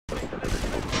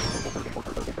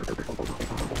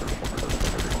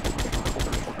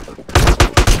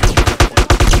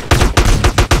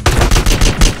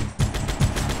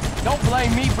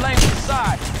blame me, blame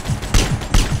society.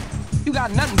 You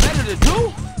got nothing better to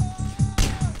do?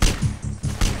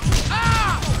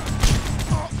 Ah!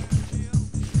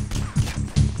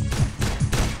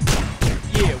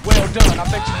 Yeah, well done. I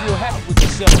bet you're real happy with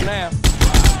yourself now.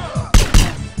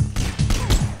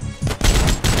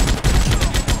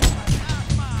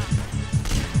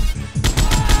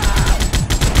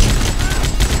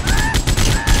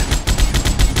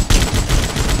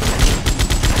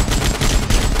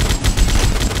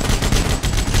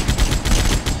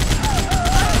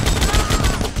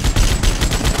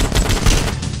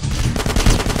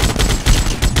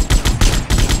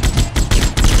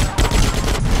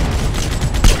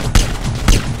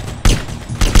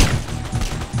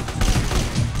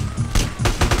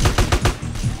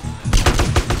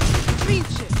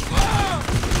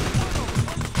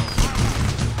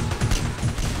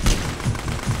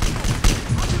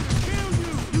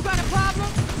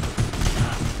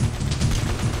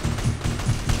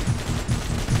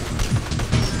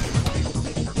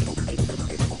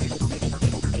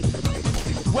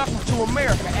 Welcome to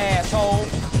America, asshole.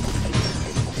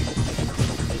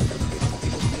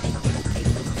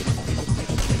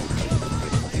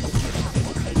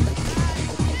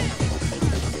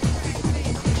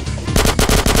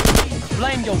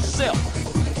 Blame yourself.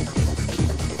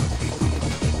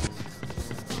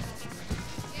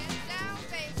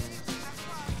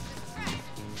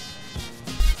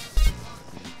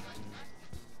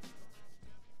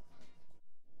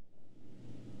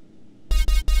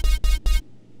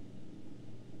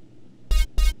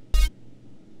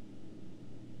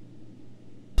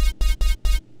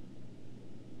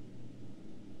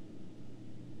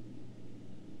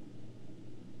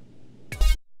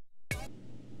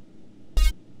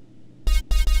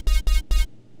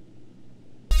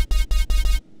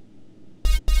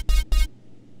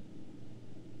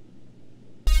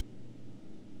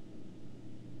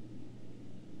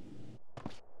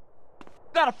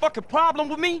 Got a fucking problem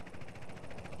with me?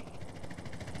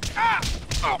 Ah!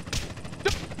 Oh.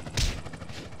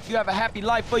 You have a happy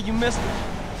life for you, mister?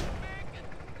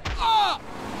 Ah!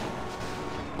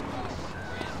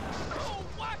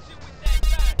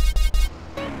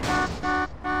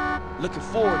 Looking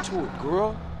forward to it,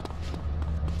 girl.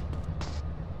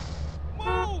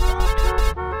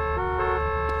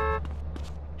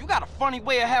 You got a funny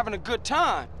way of having a good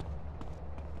time.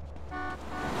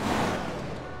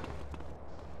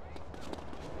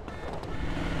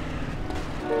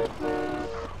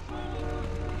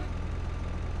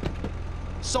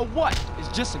 So what? It's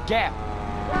just a gap.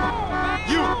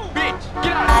 You bitch!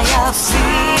 Get out of here!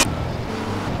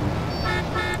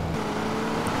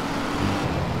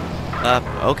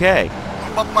 Okay.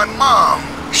 But my mom,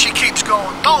 she keeps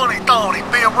going, Tony,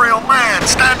 be a real man.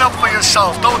 Stand up for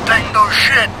yourself. Don't take no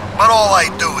shit. But all I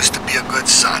do is to be a good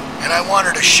son. And I want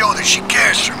her to show that she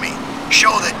cares for me.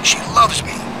 Show that she loves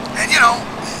me. And, you know,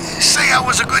 say I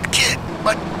was a good kid.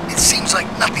 But it seems like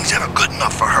nothing's ever good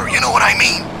enough for her. You know what I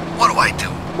mean? What do I do?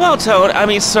 Well, Toad, I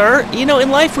mean, sir, you know, in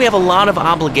life we have a lot of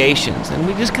obligations, and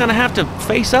we just kind of have to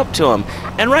face up to them.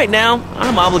 And right now,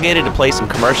 I'm obligated to play some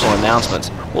commercial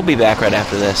announcements. We'll be back right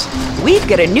after this. We've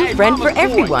got a new friend for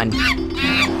everyone.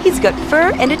 He's got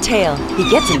fur and a tail. He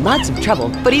gets in lots of trouble,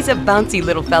 but he's a bouncy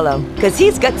little fellow, because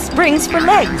he's got springs for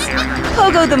legs.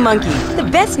 Pogo the Monkey, the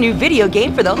best new video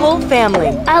game for the whole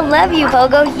family. I love you,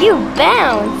 Pogo. You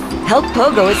bounce. Help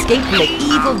Pogo escape from the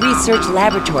evil research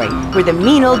laboratory where the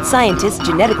mean old scientists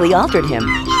genetically altered him.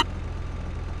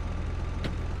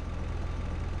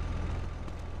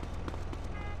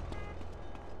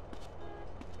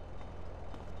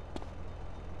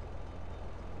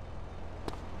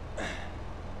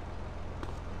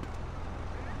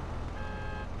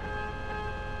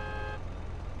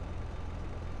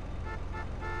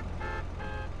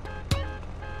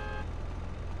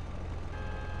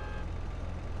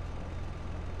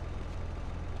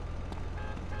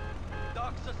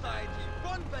 Society,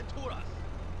 run Venturas!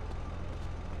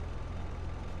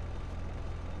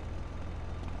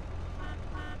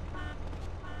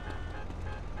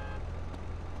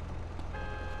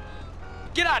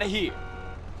 Get out of here!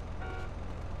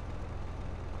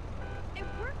 It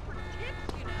worked for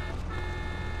kids, you know.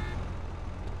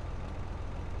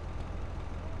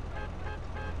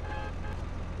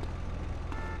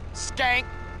 Skank!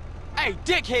 Hey,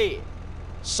 dickhead!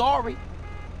 Sorry.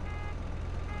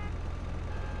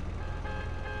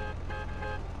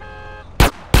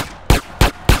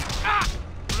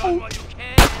 Run while you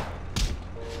can.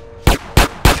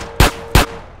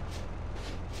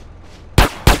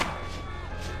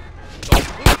 Don't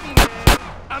hit me, man.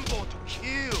 I'm going to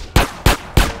kill.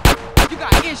 You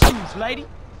got issues, lady.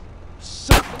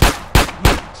 Something.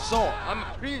 sword. I'm a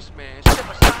priest, man.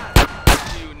 Step aside.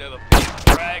 You never face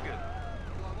a dragon.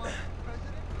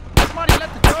 Somebody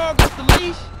let the dog off the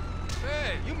leash.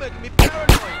 Hey, you making me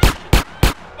paranoid.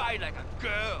 Fight like a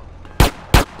girl.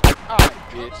 Alright,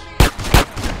 bitch.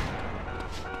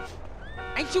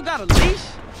 Ain't you got a leash?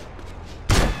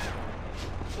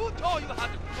 Who told you how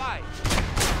to fight?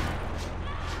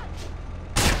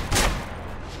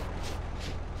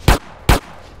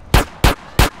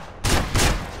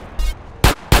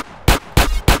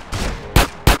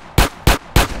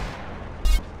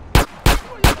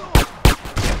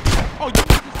 Oh, you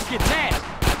want this to get nasty.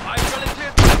 My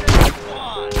relative, come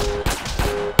on.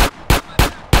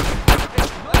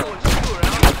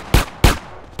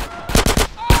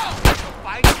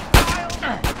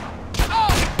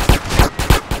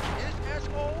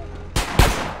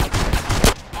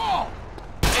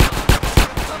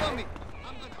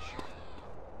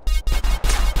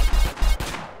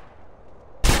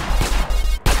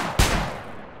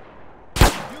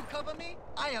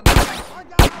 I am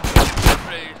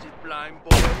Crazy blind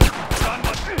boy. Run,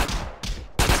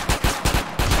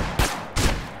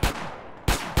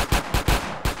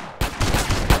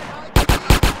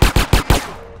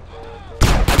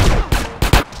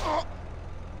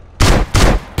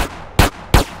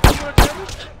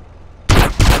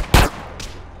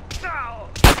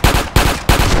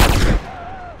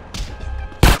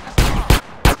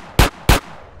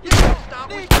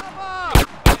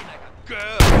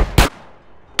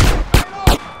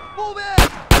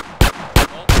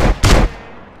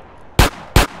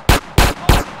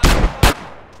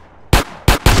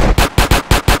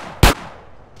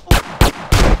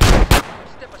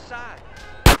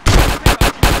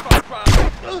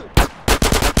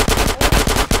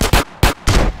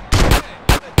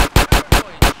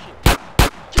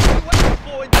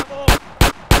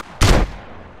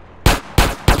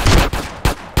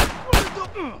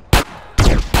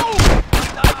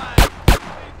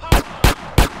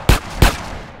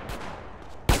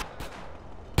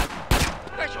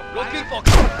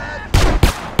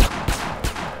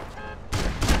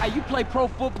 Hey, you play pro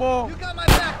football? You got my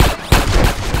back,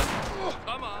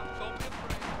 come on, don't be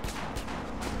afraid.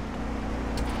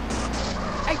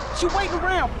 Hey, what you waiting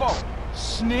around for?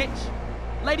 Snitch.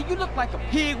 Lady, you look like a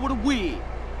pig with a wig.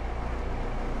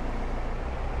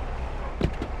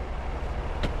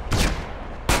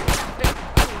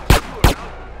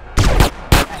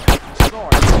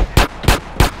 Sorry.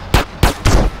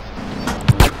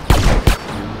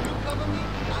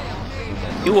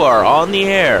 You are on the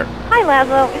air. Hi,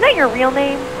 Laszlo. Is that your real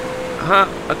name? Huh?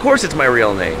 Of course it's my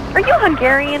real name. Are you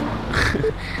Hungarian?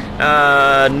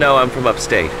 No, I'm from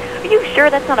upstate. Are you sure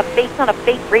that's not a fake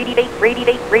radio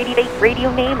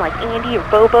name like Andy or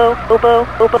Bobo?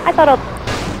 I thought I'll...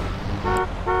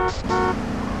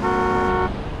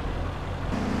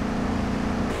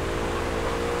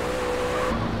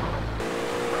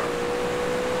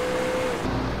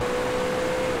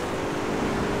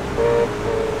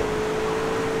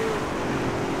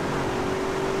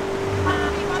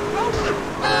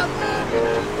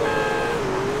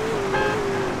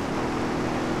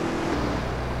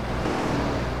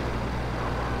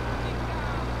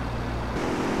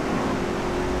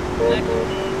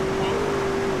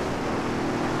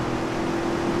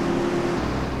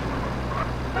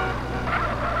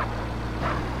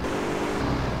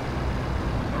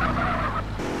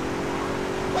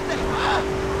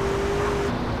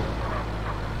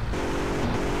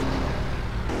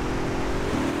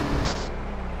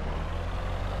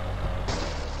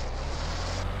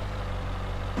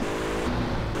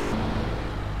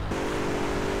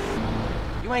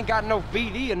 You ain't got no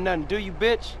VD or nothing, do you,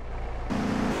 bitch?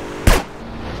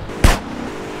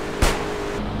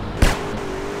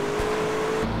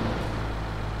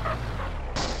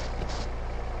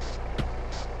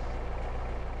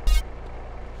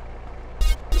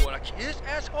 You wanna kiss,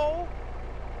 asshole?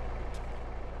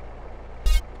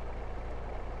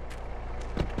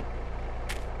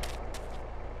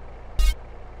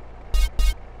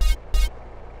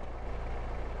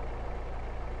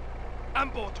 I'm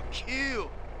about to kill.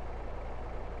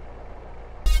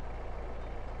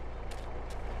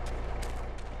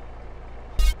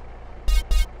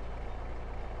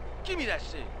 Give me that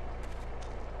shit.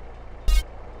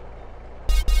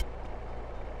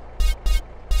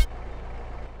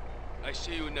 I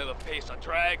see you never face a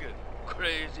dragon,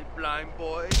 crazy blind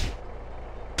boy.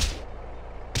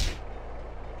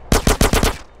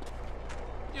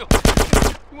 Yo,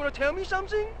 you wanna tell me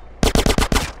something?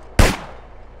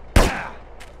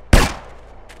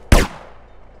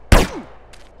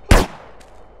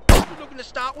 You looking to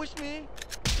start with me?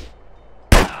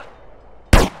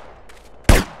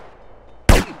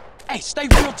 Hey, stay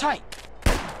real tight.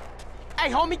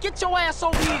 Hey, homie, get your ass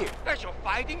over here. That's your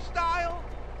fighting style?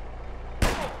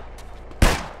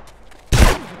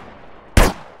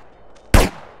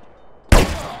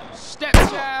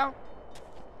 Stepchild.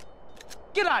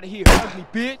 Get out of here, ugly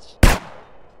bitch.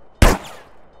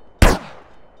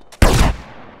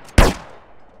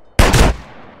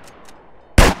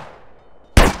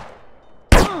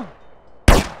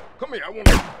 Come here, I want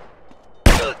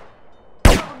to...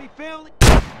 Cover me, family.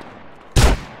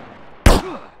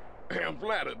 I'm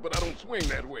flattered, but I don't swing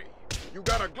that way. You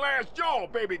got a glass jaw,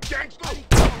 baby gangster.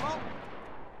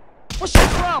 What's your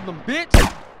problem, bitch?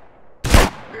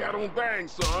 Hey, I don't bang,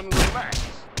 son. Relax.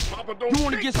 Papa don't... You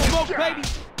wanna get smoked, baby?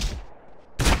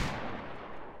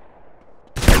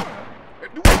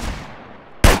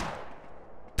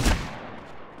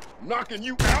 Knocking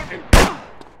you out and...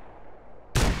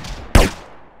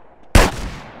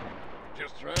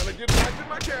 Just trying to get back to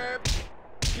my cab.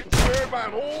 Getting served by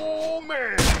an old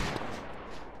man.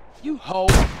 You hoe.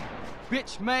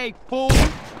 Bitch made fool.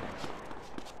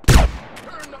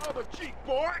 Turn the other cheek,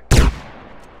 boy.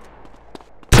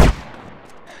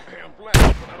 Hey, I'm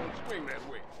flattered, but I don't swing that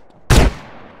way.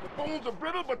 The bones are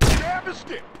brittle, but the jab is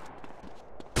stiff.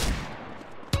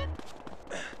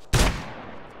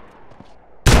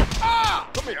 Ah!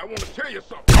 Come here, I want to tell you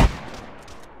something.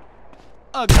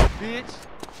 Ugly bitch.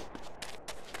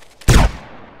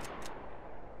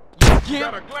 You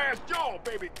got a glass jaw,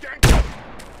 baby gangster.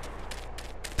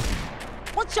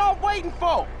 What y'all waiting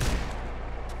for?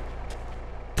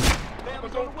 Papa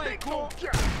don't take no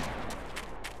job.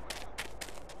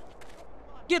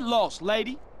 Get lost,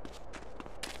 lady.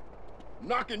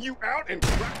 Knocking you out and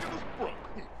cracking the sprunk.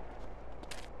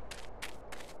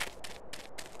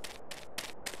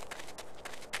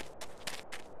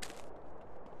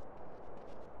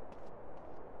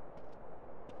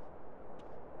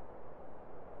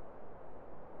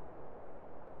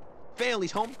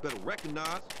 Families, homie, better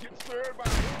recognize. Getting served by...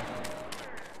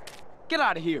 Get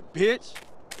out of here, bitch.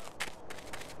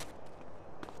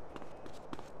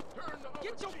 Turn the other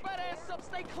Get your cheek, fat ass up,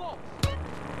 stay close.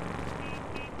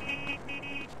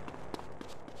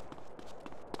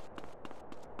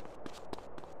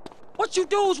 What you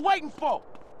dudes waiting for?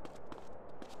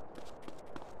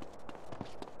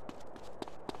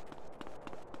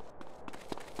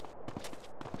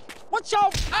 What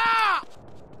y'all... Ah!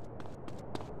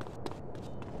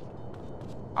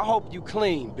 I hope you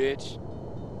clean, bitch.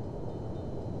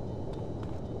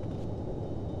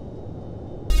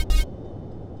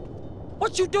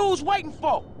 What you dudes waiting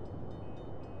for?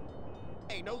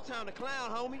 Ain't no time to clown,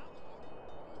 homie.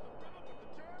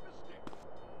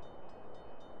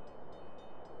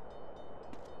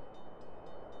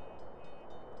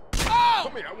 Oh!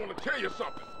 Come here, I want to tell you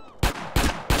something.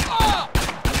 Oh!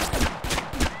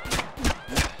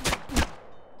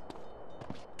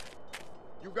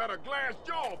 You got a glass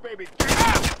jaw, baby.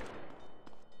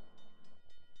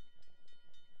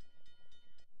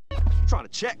 Trying to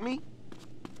check me?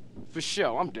 For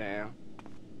sure, I'm down.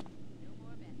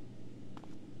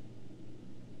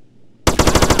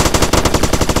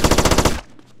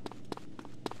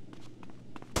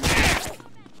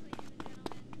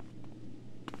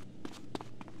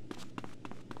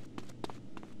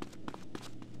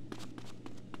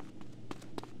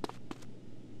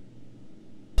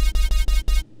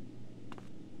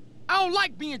 I don't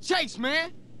like being chased,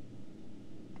 man.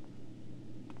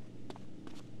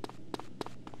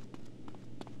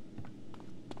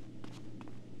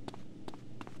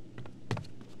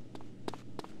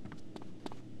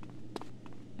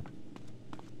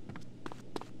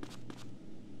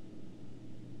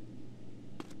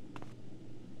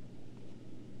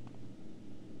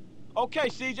 Okay,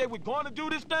 CJ, we're going to do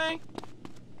this thing?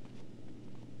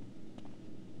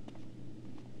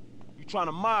 You trying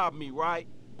to mob me, right?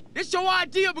 This your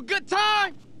idea of a good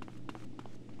time?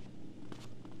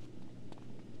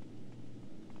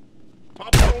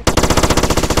 Papa don't... Do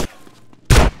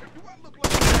I look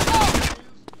like...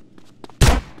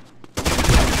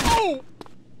 Oh!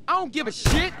 I don't give a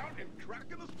shit. Out and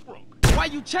cracking the sprunk. Why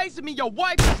you chasing me? Your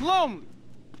wife is lonely.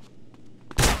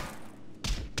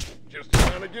 Just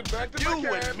trying to get back to my You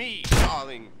cab. and me,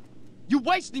 darling. You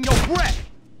wasting your breath.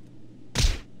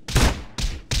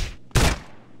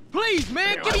 Please,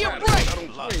 man, Damn, give me a I break.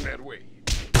 don't swing that way.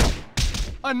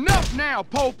 Enough now,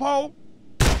 Popo.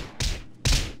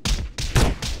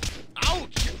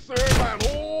 Ouch! Getting served by an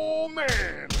old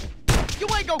man. You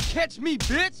ain't gonna catch me,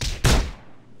 bitch.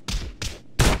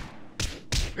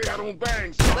 Hey, I don't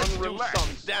bang, son. Let's Relax. do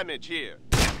some damage here.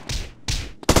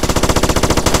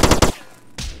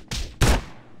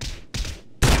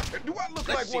 Hey, do I look Let's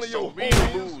like see one of your some real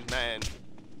homies? moves, man.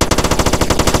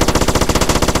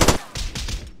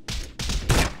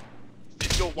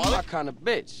 your You wallet? my kind of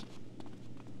bitch.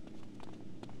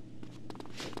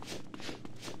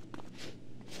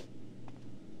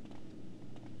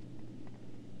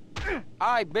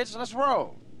 Alright, bitch, let's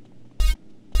roll.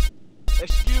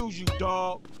 Excuse you,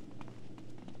 dog.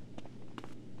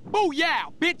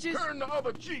 Booyah, bitches! Turn the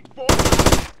other cheek, boy.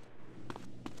 Just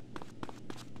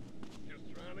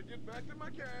trying to get back to my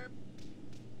cab.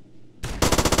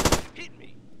 Hit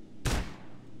me.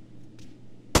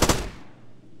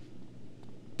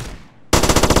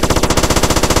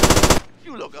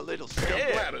 You look a little I'm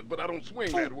scared. flattered, but I don't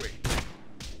swing that way.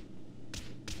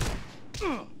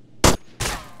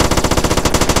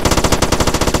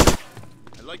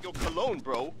 I like your cologne,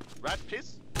 bro. Rat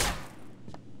piss.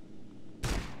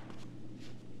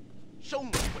 Show me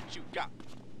what you got.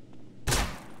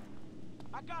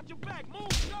 I got your back. Move,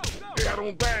 go, go. Hey, I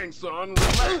don't bang, son.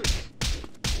 Relax.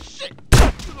 Shit.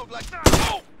 You look like that.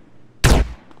 Oh!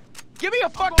 Give me a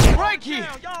fucking break here!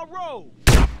 Y'all roll.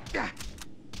 Hey,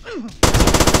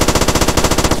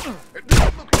 do I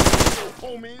look like your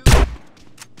homies?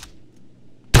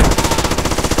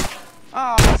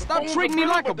 Ah, stop treating me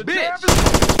like a bitch!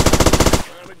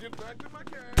 Trying to get back to my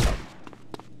cab.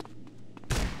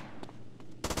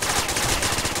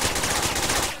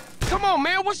 Come on,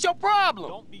 man, what's your problem?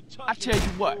 Don't be touching I tell you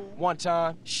me, what, fool. one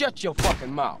time, shut your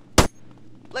fucking mouth.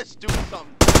 Let's do something.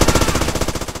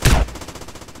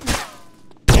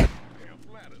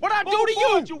 What I do to Move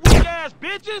forward, you? you weak ass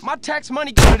bitches. My tax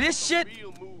money go to this shit?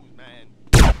 Real moves, man.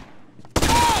 Broke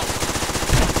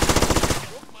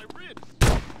my ribs.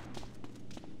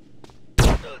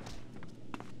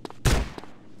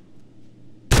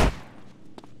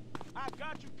 I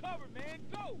got you covered, man.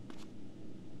 Go.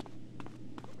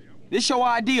 This your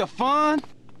idea of fun?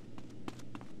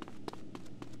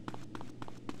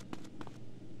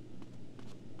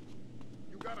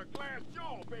 You got a glass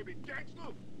jaw, baby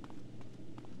gangster.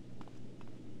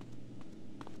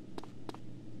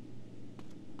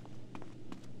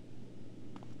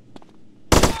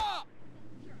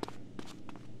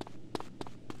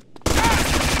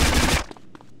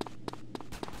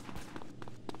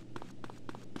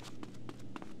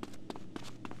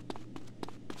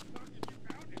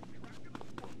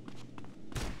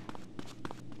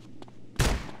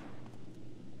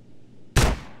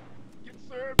 Get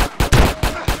served by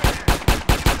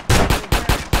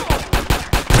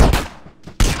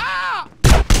Ah!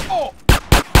 Oh!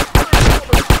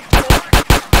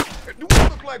 do I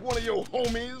look like one of your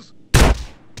homies?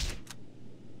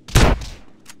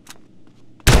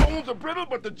 Bones are brittle,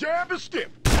 but the jab is stiff.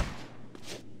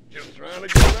 Just trying to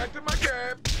get back to my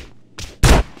cab.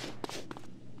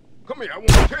 Come here, I want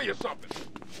to tell you something.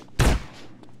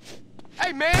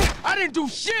 Hey, man, I didn't do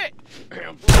shit! Hey,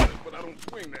 I'm flattered, but I don't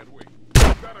swing that way.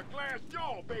 You got a glass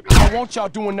jaw, baby. I don't want y'all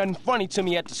doing nothing funny to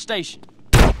me at the station.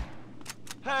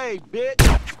 Hey,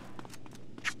 bitch.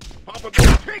 Papa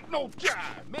don't take no jive.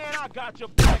 Man, I got your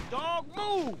back, dog.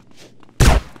 Move.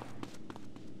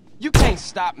 You can't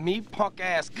stop me,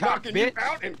 punk-ass cock, Knocking bitch. you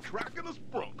out and cracking a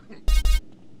sprunk.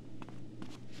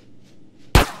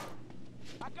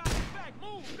 I got your back.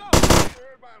 Move. Go.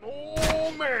 Served by an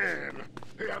old man.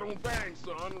 Hey, I don't bang,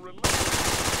 son.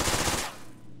 Relax.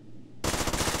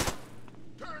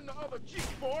 Turn the other cheek,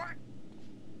 boy.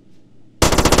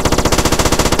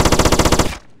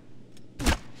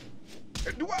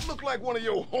 Hey, do I look like one of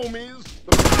your homies?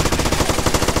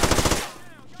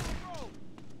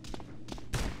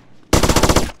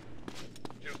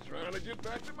 Just trying to get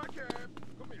back to my cab.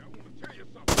 Come here, I want to tell you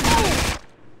something.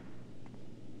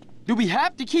 Do we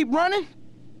have to keep running?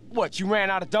 What, you ran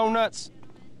out of donuts?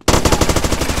 Yo,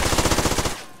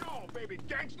 baby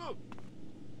gangster.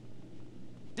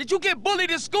 Did you get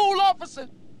bullied in school, officer?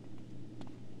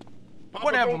 Papa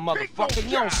Whatever, don't take no motherfucker,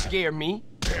 you don't jive. scare me.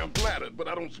 Hey, I'm flattered, but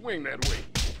I don't swing that way.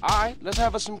 Alright, let's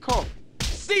have us some coke.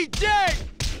 CJ!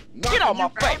 Knocking out my you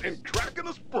face. out and cracking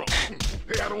a sprunk.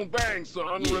 Hey, I don't bang,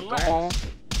 son. Yeah, Relax. go on.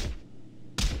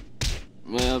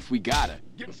 Well, if we got it.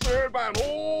 Getting served by an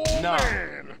old No.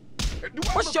 man. Hey, do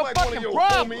I What's look your like one of fucking your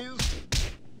problem? homies?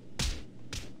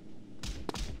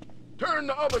 Turn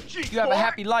the other cheek, You have boy. a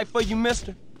happy life for you,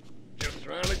 mister? Just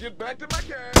trying to get back to my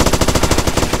cab.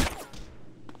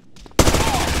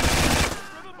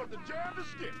 But the jab is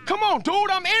stiff. Come on, dude,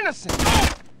 I'm innocent.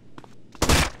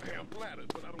 Hey, I'm flattered,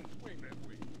 but I don't swing that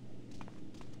way.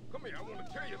 Come here, I want to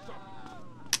tell you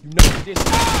something. You know this.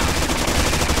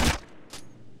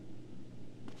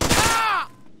 Ah!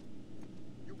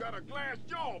 You got a glass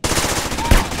jaw.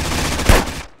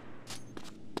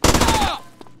 Ah!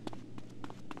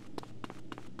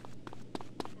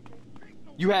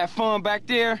 You had fun back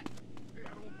there? Hey, I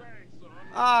don't bang, son.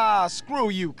 Ah, screw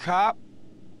you, cop.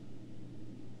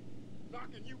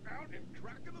 out and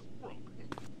cracking a sprunk.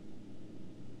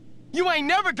 You ain't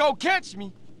never gonna catch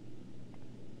me.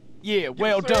 Yeah,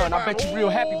 well served done. by I bet an you're real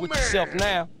happy old with man. yourself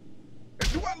now.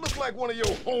 And do I look like one of your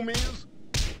homies?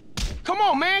 Come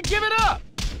on, man, give it up.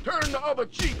 Turn the other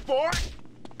cheek, boy. Just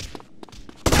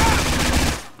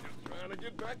trying to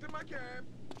get back to my cab.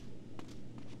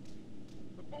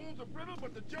 The bones are brittle,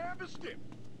 but the jab is stiff.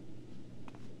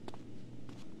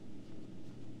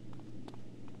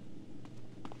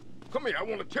 Come here, I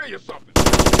want to tell you something.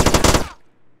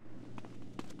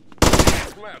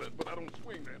 I'm flattered, but I don't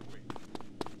swing that way.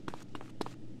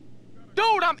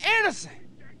 Dude, I'm innocent.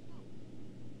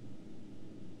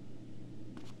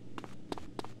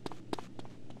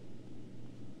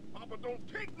 Papa don't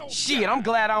take no Shit, I'm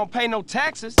glad I don't pay no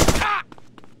taxes. Ah!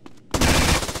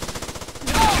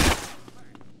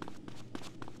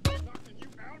 knocking you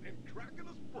out and cracking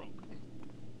a sprunk.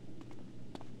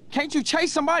 Can't you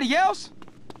chase somebody else?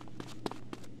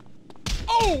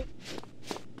 Oh!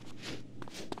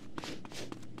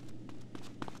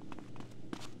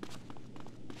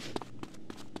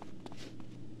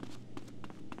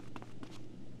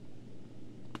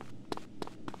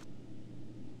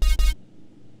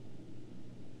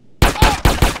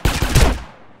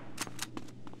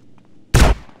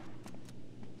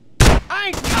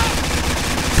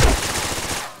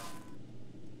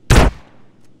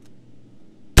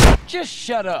 Just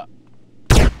shut up.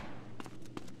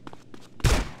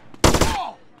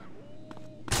 Oh!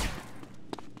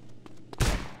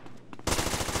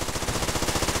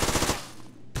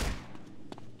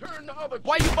 Turn the other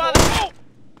Why cheek, you bother? boy. Oh!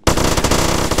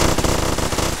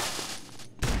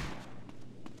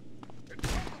 And do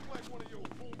I look like one of your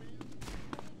homies?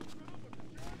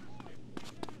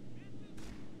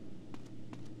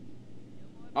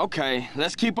 Okay,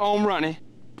 let's keep on running.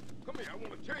 Come here, I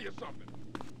want to tell you something.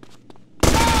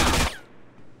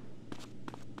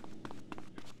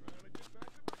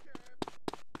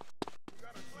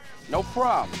 No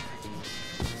problem.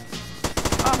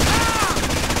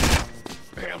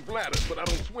 Hey, I'm flattered, but I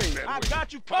don't swing that way. I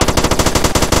got you covered.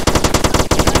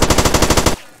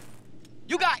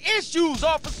 You got issues,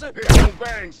 officer. Hey, don't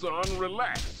bang, son.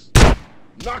 Relax.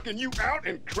 Knocking you out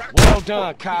and cracking. Well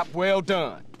done, cop. Well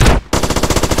done.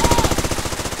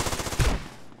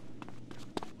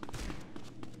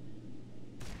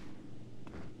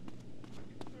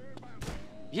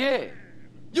 Yeah.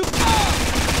 You.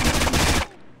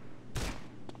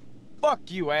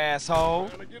 Fuck you, asshole.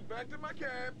 Trying to get back to my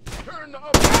cab. Turn the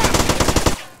other.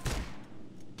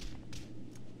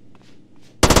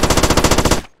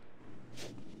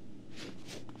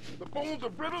 The bones are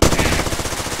brittle. Hey,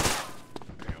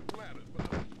 I'm flattered, but I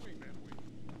don't swing that way.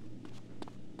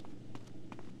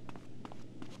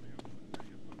 Come here, I want to tell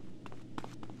you something.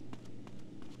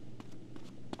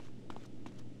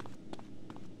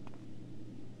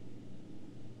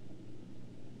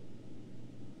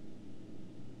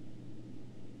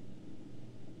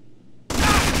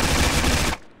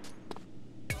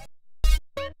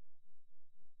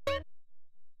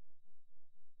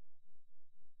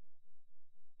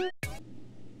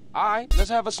 All right, let's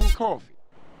have us some coffee.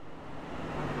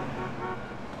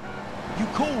 You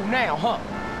cool now, huh?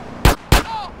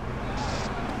 Oh!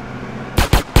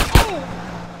 Oh!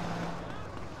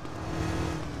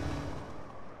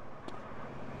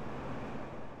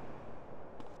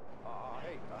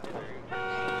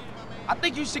 I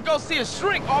think you should go see a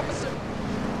shrink, officer.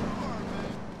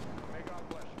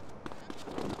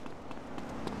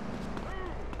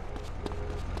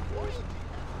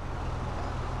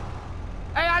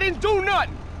 Hey, I didn't do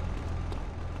nothing.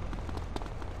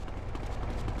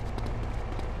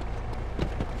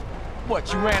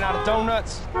 What, you ran out of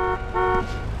donuts?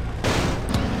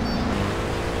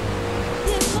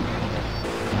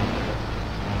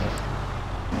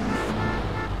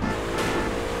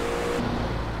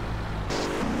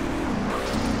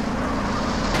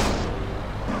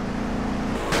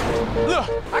 Look,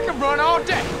 I can run all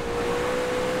day.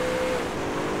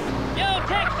 Yo,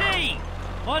 taxi!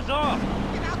 What's off?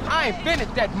 I invented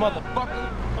that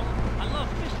motherfucker. I love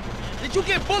fishing. Did you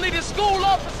get bullied in school,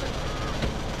 officer?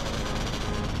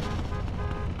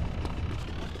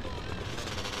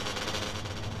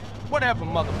 Whatever,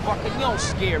 motherfucker. You don't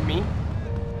scare me.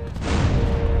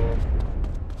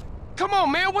 Come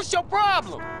on, man. What's your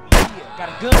problem? Yeah, got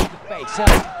a gun in your face,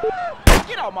 huh?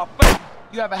 Get out my face.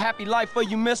 You have a happy life for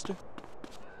you, mister.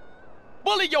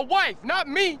 Bully your wife, not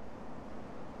me.